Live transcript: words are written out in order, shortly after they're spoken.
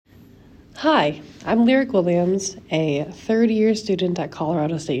Hi, I'm Lyric Williams, a third-year student at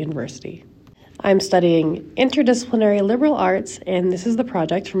Colorado State University. I'm studying interdisciplinary liberal arts, and this is the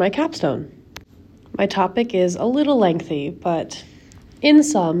project for my capstone. My topic is a little lengthy, but in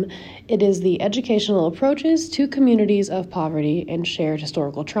sum, it is the educational approaches to communities of poverty and shared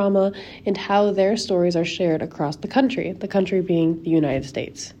historical trauma and how their stories are shared across the country being the United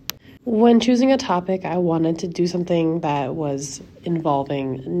States. When choosing a topic, I wanted to do something that was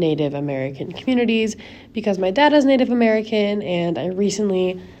involving Native American communities because my dad is Native American and I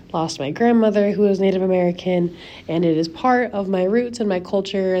recently lost my grandmother who is Native American, and it is part of my roots and my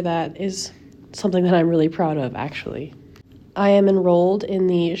culture that is something that I'm really proud of, actually. I am enrolled in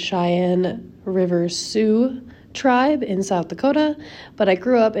the Cheyenne River Sioux tribe in South Dakota, but I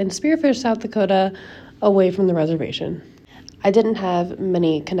grew up in Spearfish, South Dakota, away from the reservation. I didn't have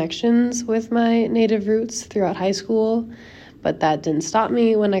many connections with my Native roots throughout high school, but that didn't stop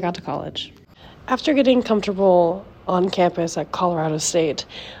me when I got to college. After getting comfortable on campus at Colorado State,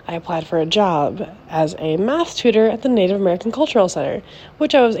 I applied for a job as a math tutor at the Native American Cultural Center,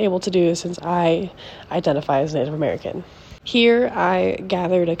 which I was able to do since I identify as Native American. Here, I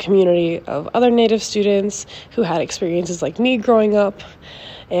gathered a community of other Native students who had experiences like me growing up,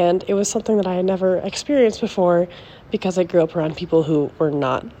 and it was something that I had never experienced before because I grew up around people who were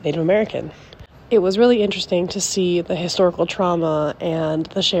not Native American. It was really interesting to see the historical trauma and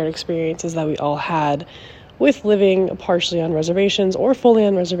the shared experiences that we all had with living partially on reservations or fully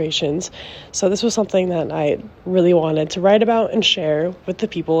on reservations. So this was something that I really wanted to write about and share with the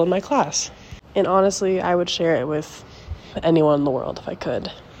people in my class. And honestly, I would share it with anyone in the world if I could.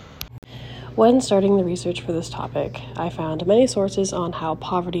 When starting the research for this topic, I found many sources on how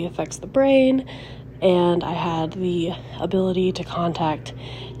poverty affects the brain, and I had the ability to contact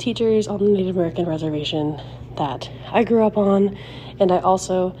teachers on the Native American reservation that I grew up on, and I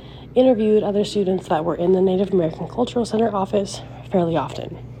also interviewed other students that were in the Native American Cultural Center office fairly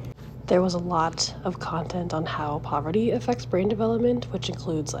often. There was a lot of content on how poverty affects brain development, which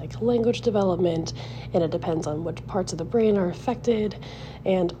includes language development, and it depends on which parts of the brain are affected,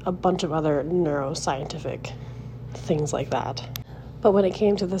 and a bunch of other neuroscientific things like that. But when it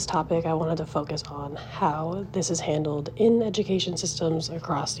came to this topic, I wanted to focus on how this is handled in education systems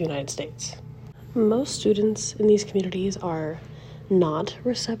across the United States. Most students in these communities are not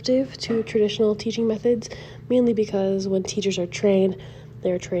receptive to traditional teaching methods, mainly because when teachers are trained,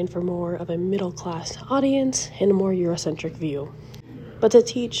 they're trained for more of a middle-class audience and a more Eurocentric view. But to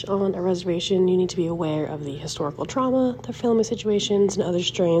teach on a reservation, you need to be aware of the historical trauma, the family situations, and other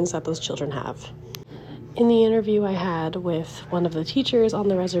strains that those children have. In the interview I had with one of the teachers on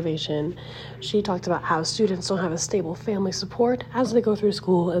the reservation, she talked about how students don't have a stable family support as they go through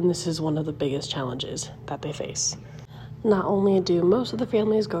school, and this is one of the biggest challenges that they face. Not only do most of the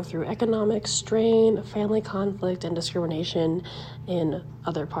families go through economic strain, family conflict, and discrimination in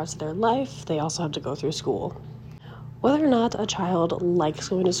other parts of their life, they also have to go through school. Whether or not a child likes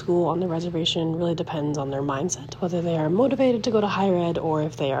going to school on the reservation really depends on their mindset, whether they are motivated to go to higher ed or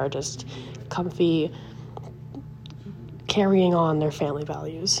if they are just comfy carrying on their family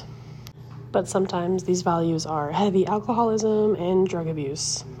values. But sometimes these values are heavy alcoholism and drug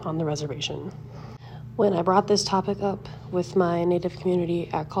abuse on the reservation. When I brought this topic up with my Native community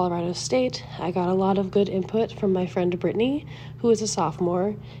at Colorado State, I got a lot of good input from my friend Brittany, who is a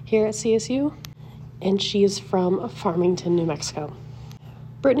sophomore here at CSU, and she is from Farmington, New Mexico.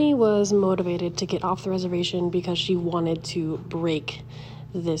 Brittany was motivated to get off the reservation because she wanted to break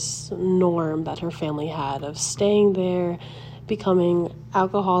this norm that her family had of staying there, becoming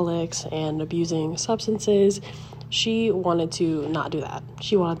alcoholics, and abusing substances. She wanted to not do that.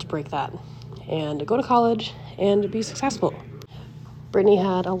 She wanted to break that and go to college and be successful. Brittany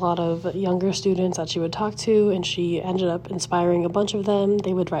had a lot of younger students that she would talk to, and she ended up inspiring a bunch of them.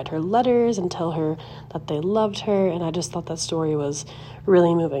 They would write her letters and tell her that they loved her, and I just thought that story was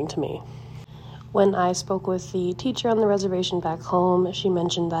really moving to me. When I spoke with the teacher on the reservation back home, she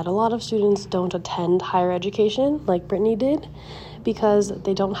mentioned that a lot of students don't attend higher education like Brittany did because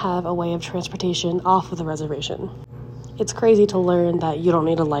they don't have a way of transportation off of the reservation. It's crazy to learn that you don't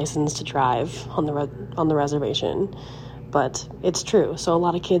need a license to drive on the reservation, but it's true. So a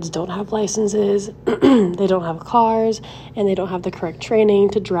lot of kids don't have licenses, they don't have cars, and they don't have the correct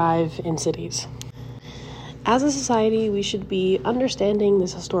training to drive in cities. As a society, we should be understanding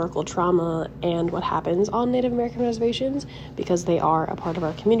this historical trauma and what happens on Native American reservations because they are a part of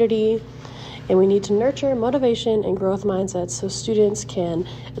our community, And we need to nurture motivation and growth mindsets so students can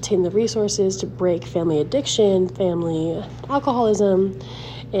attain the resources to break family addiction, family alcoholism,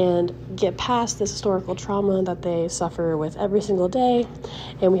 and get past this historical trauma that they suffer with every single day.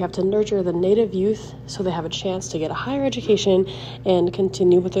 And we have to nurture the Native youth so they have a chance to get a higher education and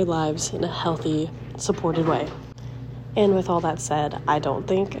continue with their lives in a healthy, supported way. And with all that said, I don't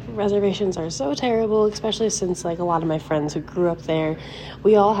think reservations are so terrible, especially since a lot of my friends who grew up there,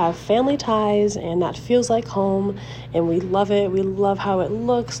 we all have family ties, and that feels like home, and we love it. We love how it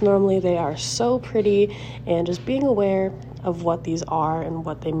looks. Normally they are so pretty, and just being aware of what these are and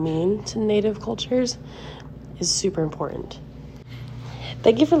what they mean to Native cultures is super important.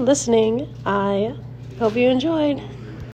 Thank you for listening. I hope you enjoyed.